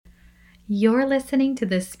You're listening to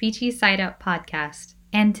the Speechy Side Up podcast,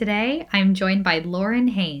 and today I'm joined by Lauren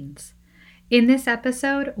Haines. In this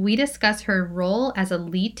episode, we discuss her role as a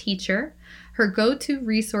lead teacher, her go-to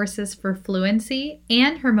resources for fluency,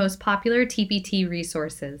 and her most popular TPT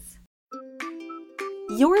resources.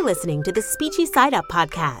 You're listening to the Speechy Side Up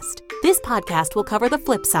podcast. This podcast will cover the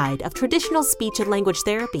flip side of traditional speech and language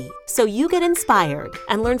therapy, so you get inspired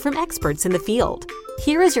and learn from experts in the field.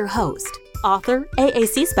 Here is your host, author,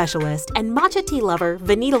 AAC specialist, and matcha tea lover,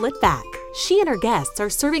 Vanita Litvak. She and her guests are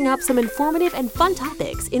serving up some informative and fun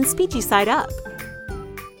topics in Speechy Side Up.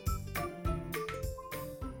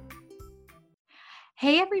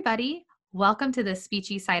 Hey everybody, welcome to the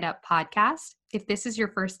Speechy Side Up podcast. If this is your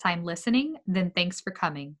first time listening, then thanks for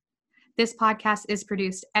coming. This podcast is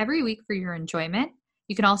produced every week for your enjoyment.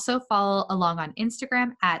 You can also follow along on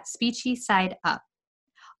Instagram at Speechy Side Up.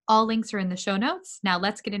 All links are in the show notes. Now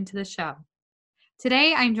let's get into the show.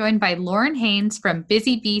 Today, I'm joined by Lauren Haines from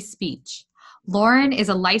Busy Bee Speech. Lauren is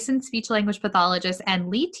a licensed speech-language pathologist and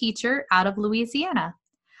lead teacher out of Louisiana.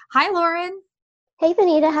 Hi, Lauren. Hey,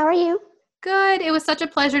 Vanita. How are you? Good. It was such a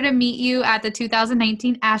pleasure to meet you at the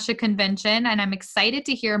 2019 ASHA convention, and I'm excited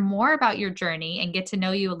to hear more about your journey and get to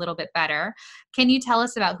know you a little bit better. Can you tell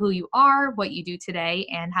us about who you are, what you do today,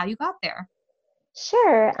 and how you got there?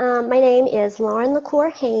 Sure. My name is Lauren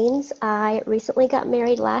Haines. I recently got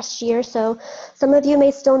married last year, so some of you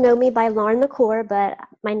may still know me by Lauren LaCour, but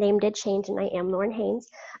my name did change and I am Lauren Haines.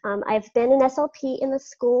 I've been an SLP in the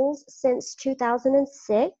schools since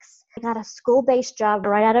 2006. I got a school-based job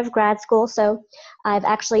right out of grad school, so I've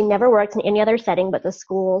actually never worked in any other setting but the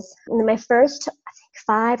schools. In my first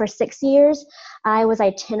 5 or 6 years, I was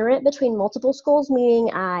itinerant between multiple schools,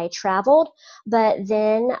 meaning I traveled, but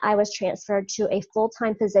then I was transferred to a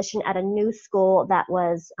full-time position at a new school that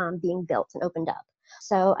was being built and opened up.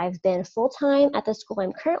 So I've been full-time at the school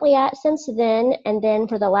I'm currently at since then, and then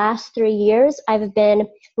for the last 3 years, I've been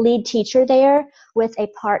lead teacher there with a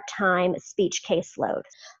part-time speech caseload.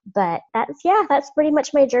 But that's pretty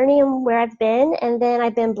much my journey and where I've been, and then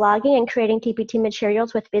I've been blogging and creating TPT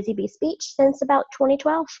materials with Busy Bee Speech since about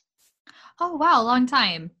 2012. Oh, wow, long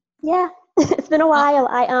time. Yeah, it's been a while.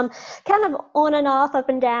 I kind of on and off, up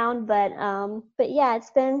and down, but yeah,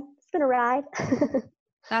 it's been a ride.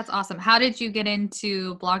 That's awesome. How did you get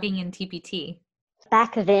into blogging and TPT?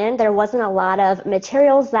 Back then, there wasn't a lot of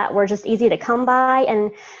materials that were just easy to come by.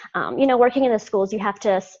 And, working in the schools, you have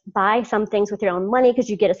to buy some things with your own money because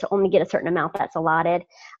you only get a certain amount that's allotted.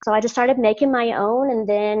 So I just started making my own. And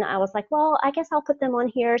then I was like, well, I guess I'll put them on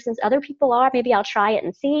here since other people are. Maybe I'll try it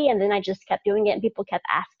and see. And then I just kept doing it and people kept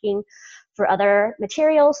asking for other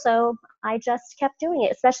materials. So I just kept doing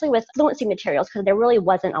it, especially with fluency materials because there really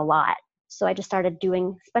wasn't a lot. So I just started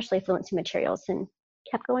doing especially fluency materials and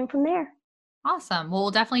kept going from there. Awesome. Well,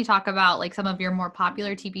 we'll definitely talk about some of your more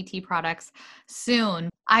popular TPT products soon.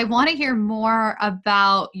 I want to hear more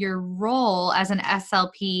about your role as an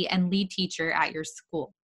SLP and lead teacher at your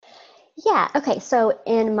school. Yeah. Okay. So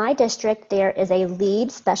in my district, there is a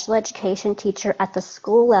lead special education teacher at the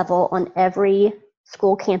school level on every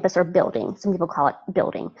school campus or building. Some people call it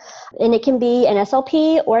building. And it can be an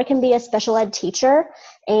SLP or it can be a special ed teacher.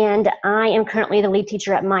 And I am currently the lead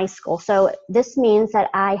teacher at my school. So this means that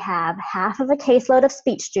I have half of a caseload of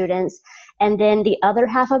speech students, and then the other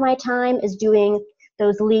half of my time is doing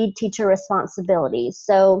those lead teacher responsibilities.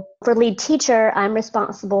 So for lead teacher, I'm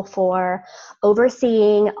responsible for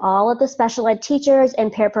overseeing all of the special ed teachers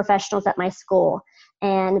and paraprofessionals at my school.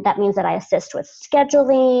 And that means that I assist with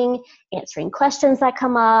scheduling, answering questions that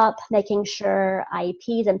come up, making sure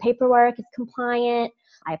IEPs and paperwork is compliant.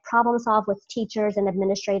 I problem solve with teachers and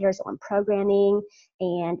administrators on programming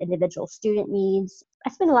and individual student needs. I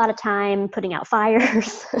spend a lot of time putting out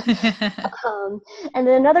fires. And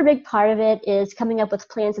then another big part of it is coming up with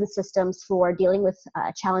plans and systems for dealing with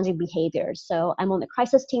challenging behaviors. So I'm on the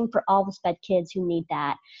crisis team for all the SPED kids who need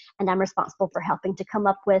that. And I'm responsible for helping to come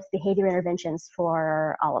up with behavior interventions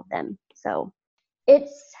for all of them. So it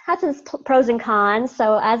has its pros and cons.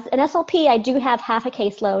 So as an SLP, I do have half a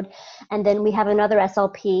caseload, and then we have another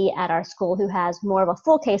SLP at our school who has more of a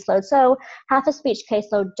full caseload. So half a speech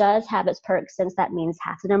caseload does have its perks, since that means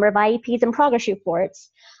half the number of IEPs and progress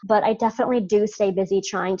reports. But I definitely do stay busy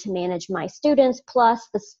trying to manage my students plus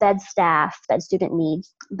the SPED staff, SPED student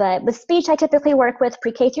needs. But with speech, I typically work with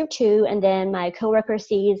pre-K through 2, and then my coworker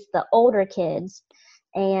sees the older kids.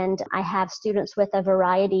 And I have students with a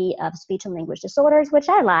variety of speech and language disorders, which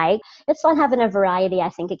I like. It's fun having a variety. I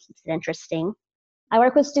think it keeps it interesting. I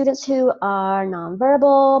work with students who are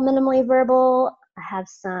nonverbal, minimally verbal. I have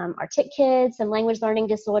some artic kids, some language learning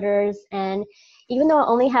disorders, and even though I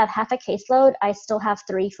only have half a caseload, I still have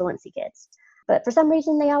 3 fluency kids. But for some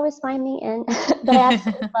reason, they always find me, and but I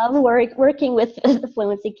absolutely love working with the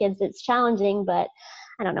fluency kids. It's challenging, but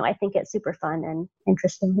I don't know. I think it's super fun and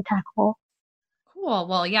interesting to tackle. Cool.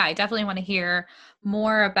 Well, yeah, I definitely want to hear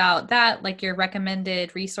more about that, like your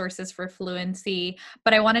recommended resources for fluency.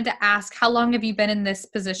 But I wanted to ask, how long have you been in this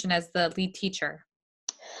position as the lead teacher?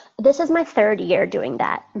 This is my 3rd year doing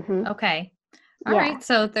that. Okay. All Yeah. right.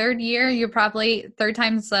 So third year, you're probably third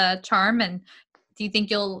time's a charm. And do you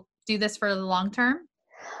think you'll do this for the long term?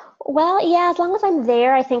 Well, yeah, as long as I'm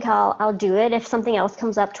there, I think I'll do it. If something else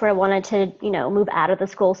comes up to where I wanted to, move out of the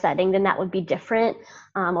school setting, then that would be different.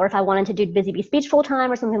 Or if I wanted to do Busy Bee Speech full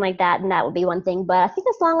time or something like that, then that would be one thing. But I think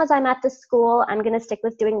as long as I'm at the school, I'm going to stick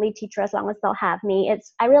with doing lead teacher as long as they'll have me.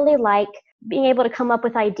 I really like being able to come up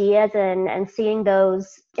with ideas and seeing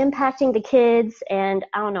those impacting the kids. And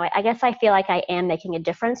I don't know, I guess I feel like I am making a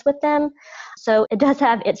difference with them. So it does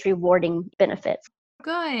have its rewarding benefits.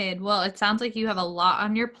 Good. Well, it sounds like you have a lot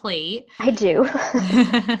on your plate. I do.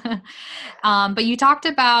 But you talked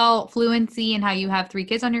about fluency and how you have 3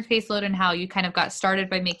 kids on your caseload and how you kind of got started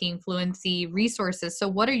by making fluency resources. So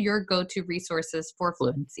what are your go-to resources for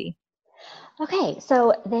fluency? Okay,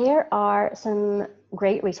 so there are some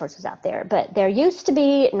great resources out there, but there used to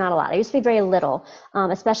be not a lot. There used to be very little,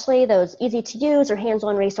 especially those easy to use or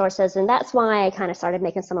hands-on resources, and that's why I kind of started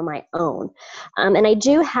making some of my own. And I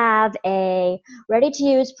do have a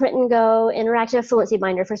ready-to-use print and go interactive fluency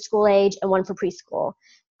binder for school age and one for preschool.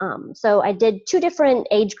 So I did 2 different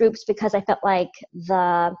age groups because I felt like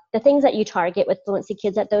the things that you target with fluency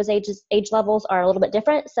kids at those age levels are a little bit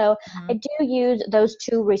different. So I do use those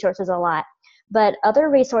 2 resources a lot. But other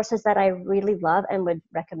resources that I really love and would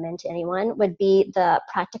recommend to anyone would be the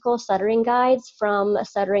practical stuttering guides from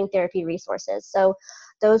Stuttering Therapy Resources. So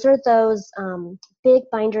those are those big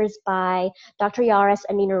binders by Dr. Yaris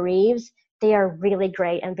and Nina Reeves. They are really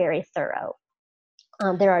great and very thorough.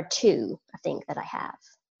 There are 2, I think, that I have.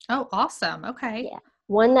 Oh, awesome. Okay. Yeah.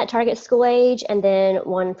 One that targets school age and then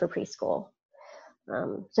one for preschool.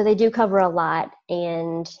 So they do cover a lot.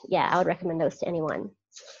 And yeah, I would recommend those to anyone.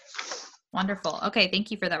 Wonderful. Okay. Thank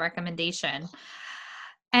you for that recommendation.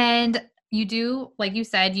 And you do, like you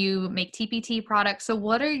said, you make TPT products. So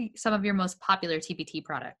what are some of your most popular TPT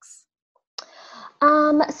products?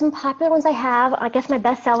 Some popular ones I have, I guess my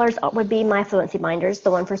best sellers would be my fluency binders,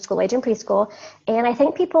 the one for school age and preschool. And I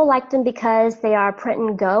think people like them because they are print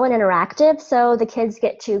and go and interactive. So the kids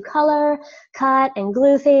get to color, cut, and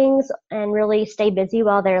glue things and really stay busy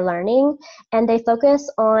while they're learning. And they focus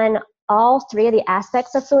on all 3 of the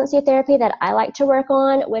aspects of fluency therapy that I like to work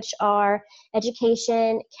on, which are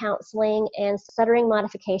education, counseling, and stuttering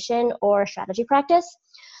modification or strategy practice.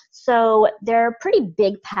 So they're pretty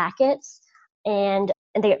big packets. And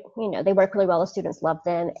they work really well. The students love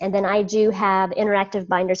them. And then I do have interactive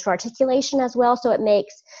binders for articulation as well. So it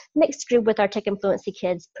makes mixed group with Artic and Fluency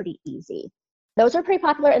kids pretty easy. Those are pretty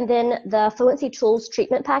popular. And then the Fluency Tools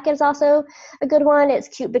treatment packet is also a good one. It's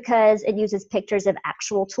cute because it uses pictures of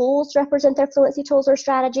actual tools to represent their fluency tools or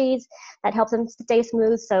strategies that help them stay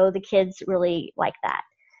smooth. So the kids really like that.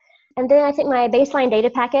 And then I think my baseline data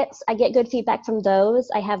packets, I get good feedback from those.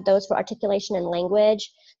 I have those for articulation and language.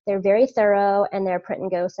 They're very thorough and they're print and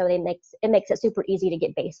go, so it makes it super easy to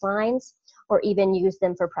get baselines or even use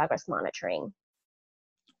them for progress monitoring.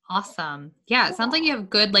 Awesome. Yeah, it sounds like you have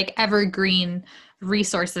good, like, evergreen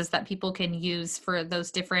resources that people can use for those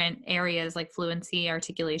different areas like fluency,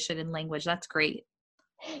 articulation, and language. That's great.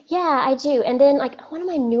 Yeah, I do. And then like one of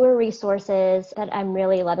my newer resources that I'm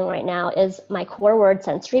really loving right now is my core word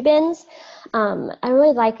sensory bins. I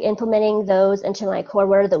really like implementing those into my core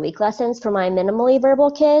word of the week lessons for my minimally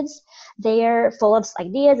verbal kids. They're full of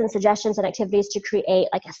ideas and suggestions and activities to create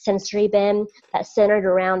like a sensory bin that's centered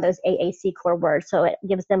around those AAC core words. So it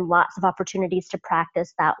gives them lots of opportunities to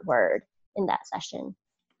practice that word in that session.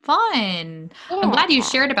 Fun. I'm Yeah. glad you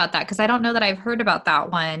shared about that because I don't know that I've heard about that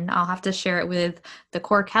one. I'll have to share it with the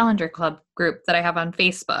Core Calendar Club group that I have on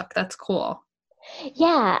Facebook. That's cool.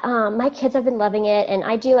 Yeah, my kids have been loving it, and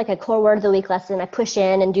I do like a core word of the week lesson. I push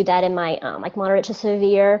in and do that in my like moderate to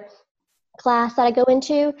severe class that I go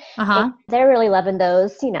into, and Uh-huh. they're really loving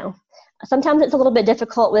those. Sometimes it's a little bit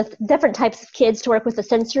difficult with different types of kids to work with the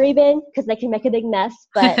sensory bin because they can make a big mess,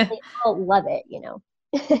 but they all love it.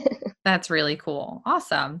 That's really cool.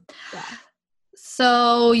 Awesome. Yeah.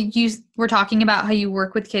 So you were talking about how you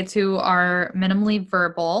work with kids who are minimally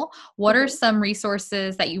verbal. What are Mhm. some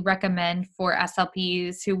resources that you recommend for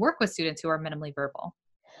SLPs who work with students who are minimally verbal?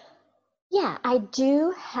 Yeah, I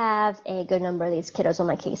do have a good number of these kiddos on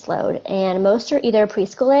my caseload, and most are either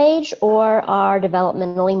preschool age or are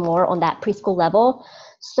developmentally more on that preschool level.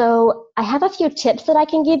 So I have a few tips that I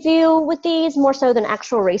can give you with these, more so than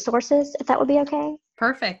actual resources, if that would be okay.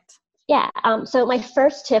 Perfect. Yeah, so my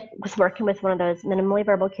first tip with working with one of those minimally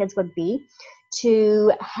verbal kids would be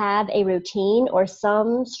to have a routine or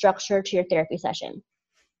some structure to your therapy session.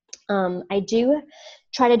 I do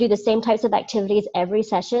try to do the same types of activities every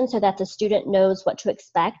session so that the student knows what to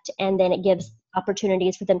expect, and then it gives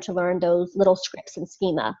opportunities for them to learn those little scripts and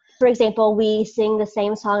schema. For example, we sing the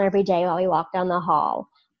same song every day while we walk down the hall.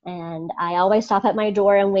 And I always stop at my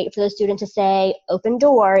door and wait for the student to say open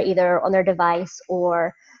door, either on their device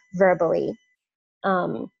or verbally.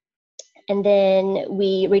 And then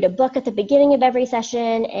we read a book at the beginning of every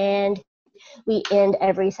session, and we end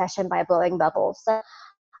every session by blowing bubbles. So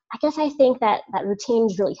I guess I think that routine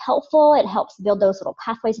is really helpful. It helps build those little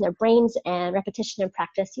pathways in their brains, and repetition and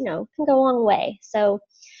practice, can go a long way. So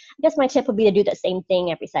I guess my tip would be to do the same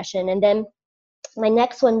thing every session. And then my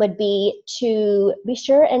next one would be to be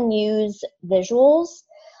sure and use visuals.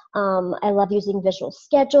 I love using visual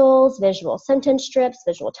schedules, visual sentence strips,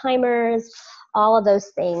 visual timers, all of those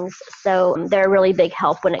things. So they're a really big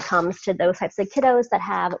help when it comes to those types of kiddos that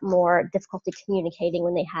have more difficulty communicating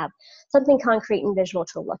when they have something concrete and visual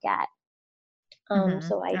to look at.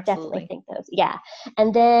 So I definitely think those, yeah.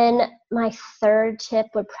 And then my third tip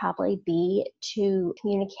would probably be to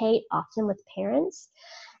communicate often with parents.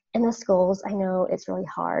 In the schools, I know it's really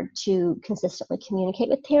hard to consistently communicate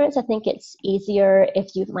with parents. I think it's easier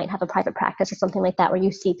if you might have a private practice or something like that where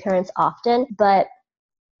you see parents often, but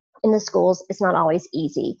in the schools, it's not always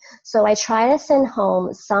easy. So I try to send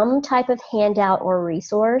home some type of handout or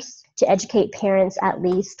resource to educate parents at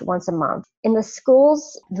least once a month. In the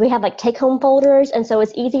schools, we have like take-home folders, and so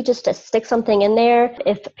it's easy just to stick something in there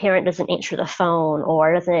if a parent doesn't answer the phone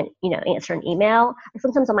or doesn't, answer an email.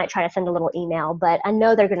 Sometimes I might try to send a little email, but I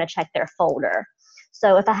know they're going to check their folder.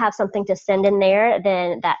 So if I have something to send in there,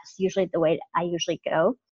 then that's usually the way I usually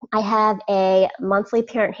go. I have a monthly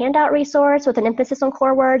parent handout resource with an emphasis on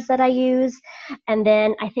core words that I use. And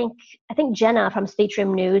then I think Jenna from Speech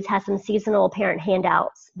Room News has some seasonal parent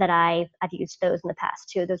handouts that I've used those in the past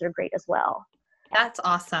too. Those are great as well. That's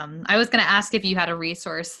awesome. I was going to ask if you had a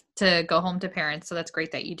resource to go home to parents, so that's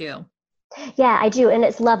great that you do. Yeah, I do. And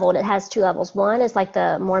it's leveled. It has two levels. One is like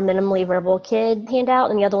the more minimally verbal kid handout,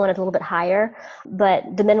 and the other one is a little bit higher.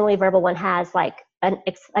 But the minimally verbal one has like an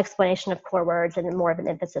explanation of core words and more of an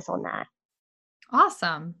emphasis on that.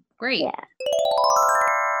 Awesome. Great. Yeah.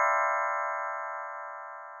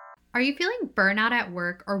 Are you feeling burnout at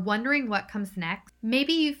work or wondering what comes next?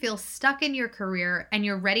 Maybe you feel stuck in your career and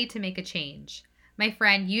you're ready to make a change. My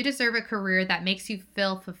friend, you deserve a career that makes you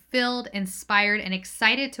feel fulfilled, inspired, and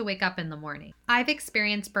excited to wake up in the morning. I've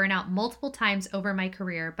experienced burnout multiple times over my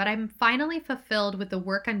career, but I'm finally fulfilled with the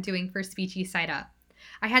work I'm doing for Speechy Side Up.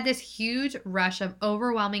 I had this huge rush of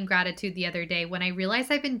overwhelming gratitude the other day when I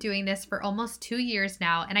realized I've been doing this for almost 2 years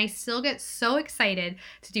now, and I still get so excited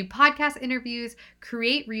to do podcast interviews,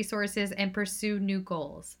 create resources, and pursue new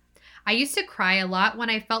goals. I used to cry a lot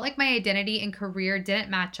when I felt like my identity and career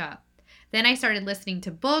didn't match up. Then I started listening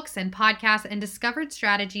to books and podcasts and discovered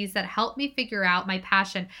strategies that helped me figure out my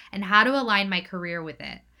passion and how to align my career with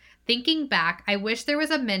it. Thinking back, I wish there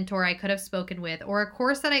was a mentor I could have spoken with or a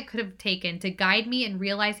course that I could have taken to guide me in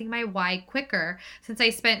realizing my why quicker, since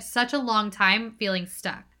I spent such a long time feeling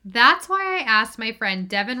stuck. That's why I asked my friend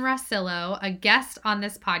Devin Rossillo, a guest on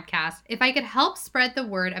this podcast, if I could help spread the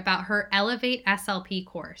word about her Elevate SLP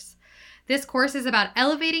course. This course is about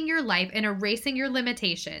elevating your life and erasing your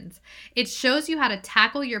limitations. It shows you how to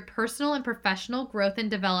tackle your personal and professional growth and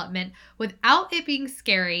development without it being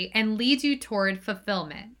scary and leads you toward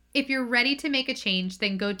fulfillment. If you're ready to make a change,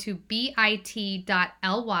 then go to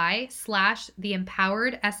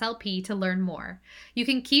bit.ly/theempoweredslp to learn more. You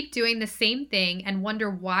can keep doing the same thing and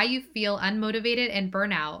wonder why you feel unmotivated and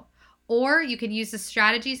burn out. Or you can use the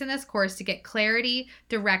strategies in this course to get clarity,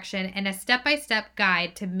 direction, and a step-by-step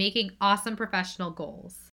guide to making awesome professional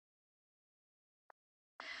goals.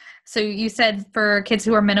 So you said for kids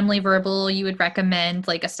who are minimally verbal, you would recommend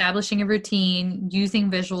like establishing a routine,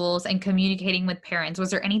 using visuals, and communicating with parents.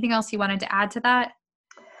 Was there anything else you wanted to add to that?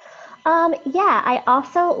 Yeah, I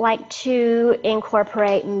also like to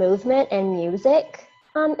incorporate movement and music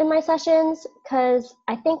in my sessions, because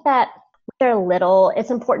I think that they're little, it's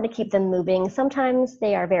important to keep them moving. Sometimes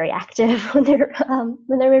they are very active when they're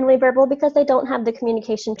minimally verbal because they don't have the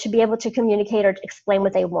communication to be able to communicate or to explain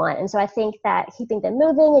what they want. And so I think that keeping them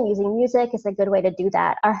moving and using music is a good way to do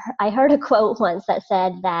that. I heard a quote once that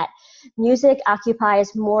said that music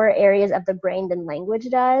occupies more areas of the brain than language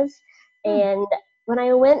does. And when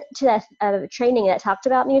I went to that training that talked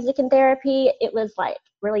about music and therapy, it was like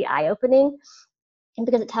really eye-opening. And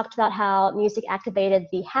because it talked about how music activated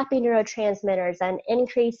the happy neurotransmitters and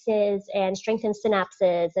increases and strengthens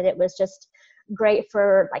synapses, and it was just great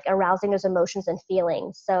for like arousing those emotions and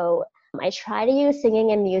feelings. So I try to use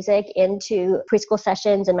singing and music into preschool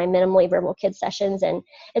sessions and my minimally verbal kids sessions, and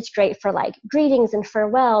it's great for like greetings and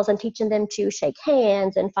farewells and teaching them to shake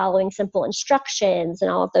hands and following simple instructions and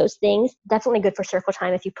all of those things. Definitely good for circle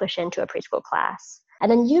time if you push into a preschool class. And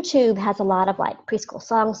then YouTube has a lot of like preschool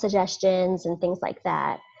song suggestions and things like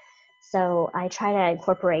that. So I try to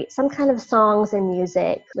incorporate some kind of songs and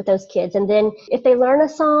music with those kids. And then if they learn a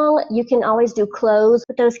song, you can always do close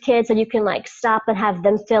with those kids, and you can like stop and have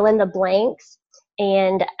them fill in the blanks.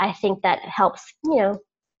 And I think that helps,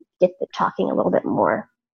 get them talking a little bit more.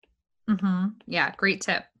 Mm-hmm. Yeah, great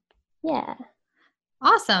tip. Yeah.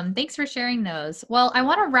 Awesome. Thanks for sharing those. Well, I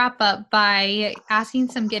want to wrap up by asking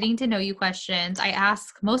some getting to know you questions. I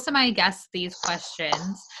ask most of my guests these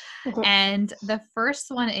questions. And the first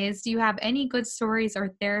one is, do you have any good stories or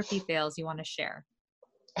therapy fails you want to share?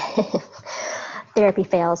 Therapy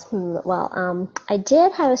fails. Well, I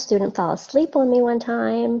did have a student fall asleep on me one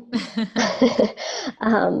time.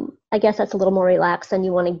 I guess that's a little more relaxed than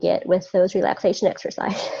you want to get with those relaxation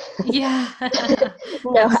exercises. Yeah.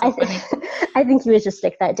 No, That's so funny. I think he was just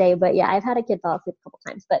sick that day. But yeah, I've had a kid fall asleep a couple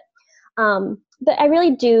times. But I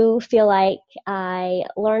really do feel like I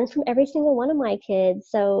learn from every single one of my kids.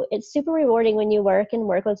 So it's super rewarding when you work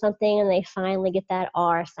on something and they finally get that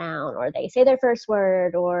R sound, or they say their first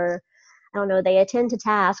word, or I don't know, they attend to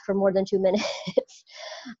task for more than 2 minutes.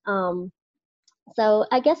 So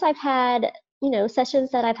I guess I've had,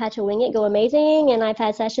 sessions that I've had to wing it go amazing, and I've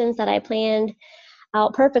had sessions that I planned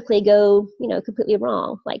out perfectly go, completely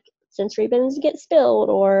wrong. Like sensory bins get spilled,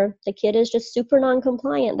 or the kid is just super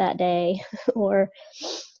non-compliant that day, or I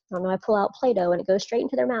don't know, I pull out Play-Doh and it goes straight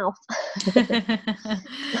into their mouth.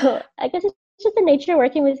 So I guess it's just the nature of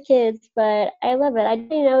working with kids, but I love it. I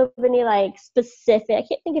don't know of any like specific, I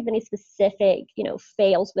can't think of any specific,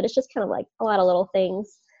 fails, but it's just kind of like a lot of little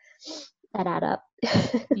things that add up.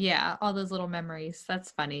 Yeah, all those little memories.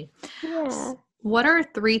 That's funny. Yeah. What are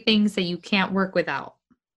 3 things that you can't work without?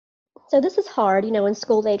 So this is hard. In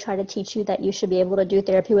school they try to teach you that you should be able to do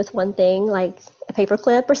therapy with one thing, like a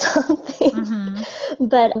paperclip or something. Mm-hmm.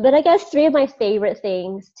 But I guess 3 of my favorite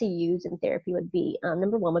things to use in therapy would be,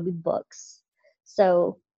 number 1 would be books.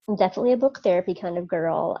 So I'm definitely a book therapy kind of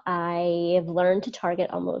girl. I've learned to target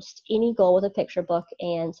almost any goal with a picture book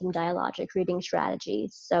and some dialogic reading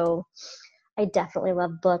strategies. So I definitely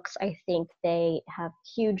love books. I think they have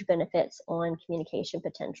huge benefits on communication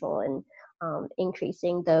potential and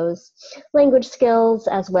increasing those language skills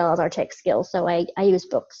as well as our tech skills. So I use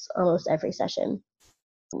books almost every session.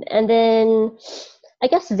 And then I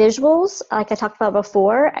guess visuals, like I talked about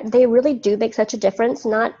before, they really do make such a difference,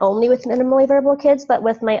 not only with minimally verbal kids, but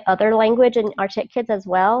with my other language and Artic kids as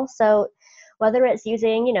well. So whether it's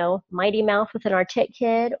using, Mighty Mouth with an Artic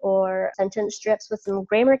kid or sentence strips with some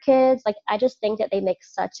grammar kids, like I just think that they make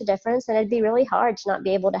such a difference, and it'd be really hard to not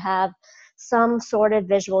be able to have some sort of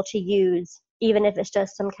visual to use, even if it's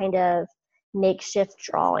just some kind of makeshift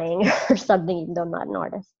drawing or something, even though I'm not an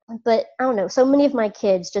artist. But I don't know, so many of my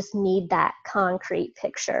kids just need that concrete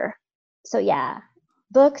picture. So yeah,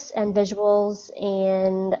 books and visuals.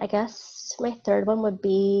 And I guess my third one would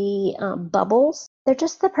be bubbles. They're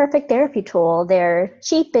just the perfect therapy tool. They're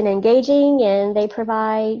cheap and engaging, and they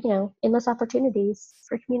provide, endless opportunities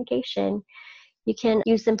for communication. You can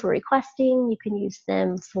use them for requesting. You can use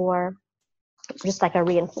them for just like a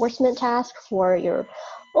reinforcement task for your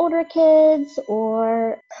older kids,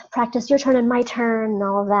 or practice your turn and my turn and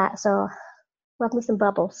all of that. So love me some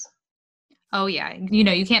bubbles. Oh yeah.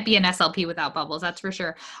 You can't be an SLP without bubbles. That's for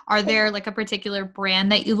sure. Are there like a particular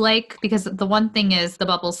brand that you like? Because the one thing is the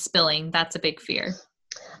bubbles spilling. That's a big fear.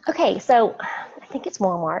 Okay. So I think it's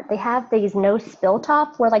Walmart. They have these no spill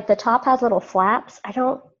top where like the top has little flaps. I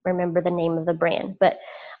don't remember the name of the brand, but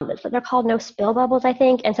they're called no spill bubbles, I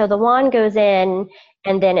think. And so the wand goes in,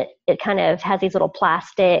 and then it kind of has these little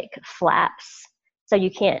plastic flaps, so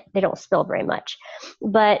they don't spill very much.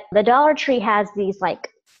 But the Dollar Tree has these like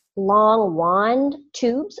long wand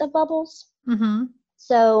tubes of bubbles. Mm-hmm.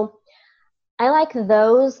 So I like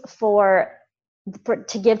those for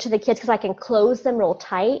to give to the kids, because I can close them real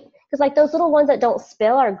tight, Because like those little ones that don't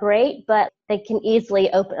spill are great, but they can easily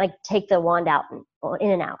open, like take the wand out and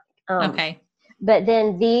in and out. Okay. But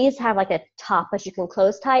then these have like a top that you can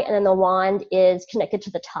close tight, and then the wand is connected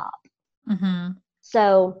to the top. Mm-hmm.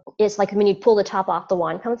 So it's like when you pull the top off, the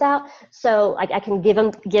wand comes out. So like I can give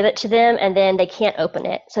it to them, and then they can't open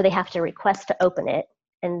it. So they have to request to open it,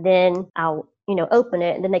 and then I'll, open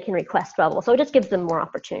it, and then they can request bubble. So it just gives them more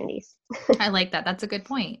opportunities. I like that. That's a good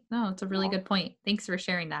point. No, it's a really good point. Thanks for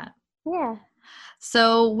sharing that. Yeah.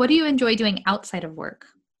 So what do you enjoy doing outside of work?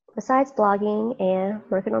 Besides blogging and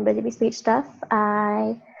working on Busy Bee Speech stuff,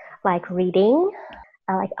 I like reading.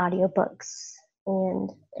 I like audiobooks. And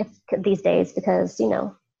these days, because,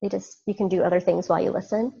 you can do other things while you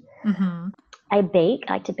listen. Mm-hmm. I bake.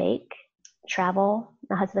 I like to bake. Travel.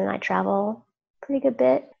 My husband and I travel pretty good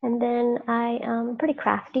bit. And then I'm pretty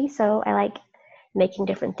crafty, so I like making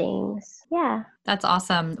different things. Yeah. That's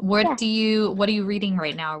awesome. What are you reading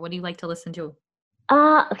right now, or what do you like to listen to?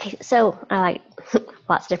 Okay, so I like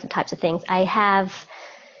lots of different types of things. I have,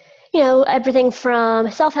 everything from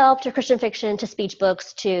self-help to Christian fiction to speech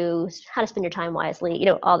books to how to spend your time wisely,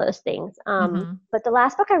 all those things. Mm-hmm. But the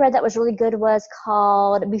last book I read that was really good was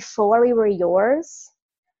called Before We Were Yours.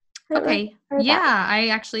 Okay. Yeah, I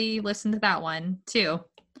actually listened to that one too.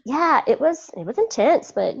 Yeah, it was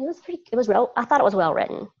intense, but I thought it was well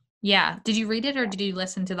written. Yeah. Did you read it, or did you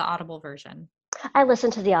listen to the Audible version? I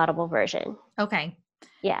listened to the Audible version. Okay.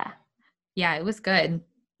 Yeah. Yeah, it was good.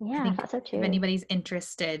 Yeah, I thought so too. If anybody's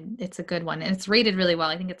interested, it's a good one. And it's rated really well.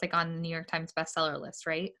 I think it's like on the New York Times bestseller list,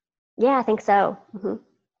 right? Yeah, I think so. Mm-hmm.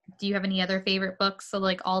 Do you have any other favorite books? So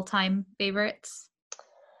like all-time favorites?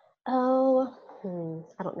 Oh,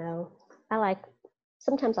 I don't know.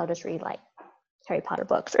 Sometimes I'll just read like Harry Potter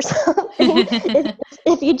books or something.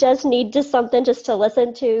 if you just need something just to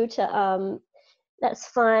listen to that's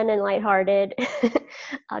fun and lighthearted,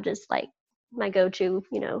 I'll just like my go-to,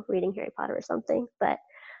 reading Harry Potter or something. But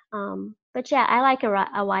yeah, I like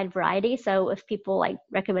a wide variety. So if people like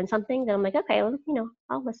recommend something, then I'm like, okay, well,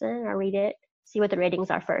 I'll listen or read it, see what the ratings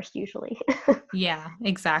are first, usually. Yeah,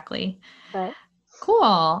 exactly. But Cool.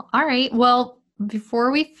 All right. Well,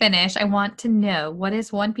 before we finish, I want to know, what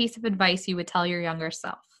is one piece of advice you would tell your younger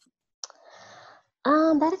self?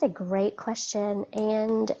 that is a great question.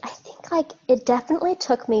 And I think like it definitely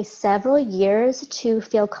took me several years to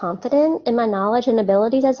feel confident in my knowledge and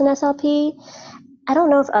abilities as an SLP. I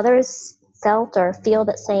don't know if others felt or feel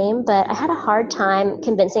the same, but I had a hard time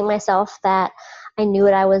convincing myself that I knew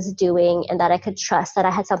what I was doing and that I could trust that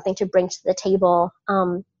I had something to bring to the table.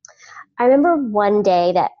 I remember one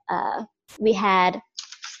day that we had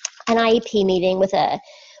an IEP meeting with a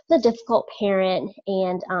difficult parent,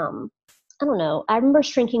 and I don't know. I remember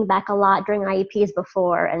shrinking back a lot during IEPs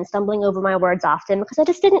before and stumbling over my words often because I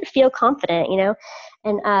just didn't feel confident,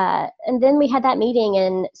 And then we had that meeting,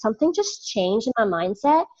 and something just changed in my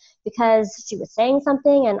mindset because she was saying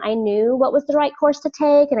something, and I knew what was the right course to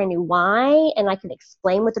take, and I knew why, and I could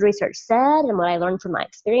explain what the research said and what I learned from my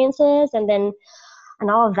experiences, and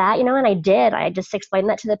all of that, and I did. I just explained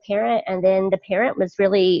that to the parent, and then the parent was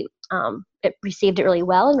really, it received it really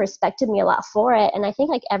well and respected me a lot for it. And I think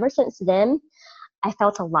like ever since then, I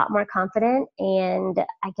felt a lot more confident. And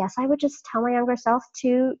I guess I would just tell my younger self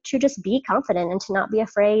to just be confident and to not be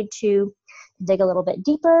afraid to dig a little bit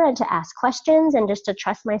deeper and to ask questions and just to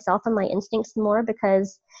trust myself and my instincts more,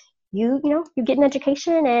 because you get an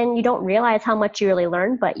education and you don't realize how much you really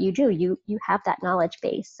learn, but you do. You have that knowledge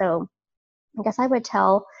base. So I guess I would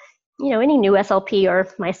tell, any new SLP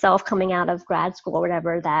or myself coming out of grad school or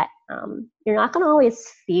whatever, that you're not going to always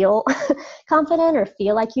feel confident or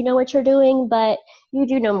feel like you know what you're doing, but you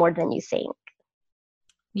do know more than you think.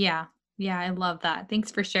 Yeah. Yeah, I love that. Thanks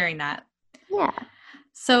for sharing that. Yeah.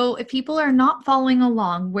 So if people are not following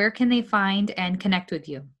along, where can they find and connect with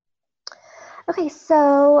you? Okay,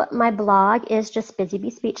 so my blog is just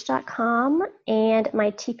busybeespeech.com, and my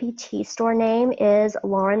TPT store name is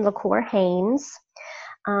Lauren LaCour Haines.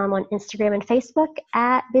 On Instagram and Facebook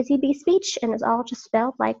at Busy Bee Speech, and it's all just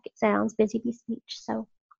spelled like it sounds, Busy Bee Speech. So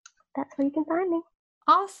that's where you can find me.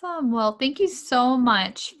 Awesome. Well, thank you so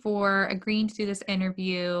much for agreeing to do this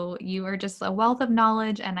interview. You are just a wealth of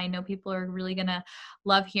knowledge, and I know people are really going to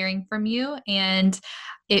love hearing from you. And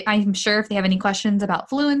I'm sure if they have any questions about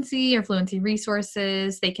fluency or fluency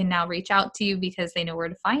resources, they can now reach out to you because they know where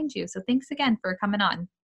to find you. So thanks again for coming on.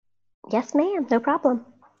 Yes, ma'am. No problem.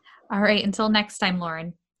 All right. Until next time,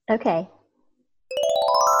 Lauren. Okay.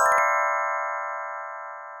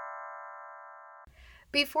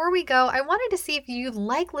 Before we go, I wanted to see if you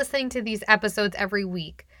like listening to these episodes every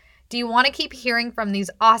week. Do you want to keep hearing from these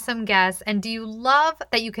awesome guests? And do you love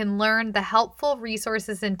that you can learn the helpful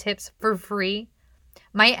resources and tips for free?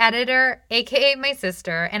 My editor, aka my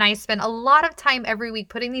sister, and I spend a lot of time every week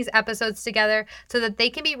putting these episodes together so that they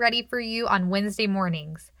can be ready for you on Wednesday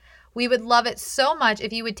mornings. We would love it so much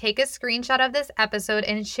if you would take a screenshot of this episode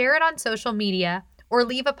and share it on social media or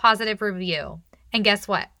leave a positive review. And guess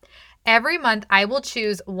what? Every month I will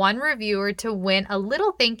choose one reviewer to win a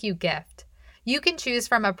little thank you gift. You can choose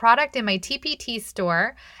from a product in my TPT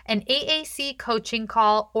store, an AAC coaching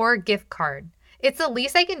call, or a gift card. It's the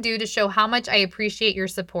least I can do to show how much I appreciate your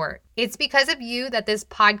support. It's because of you that this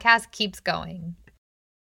podcast keeps going.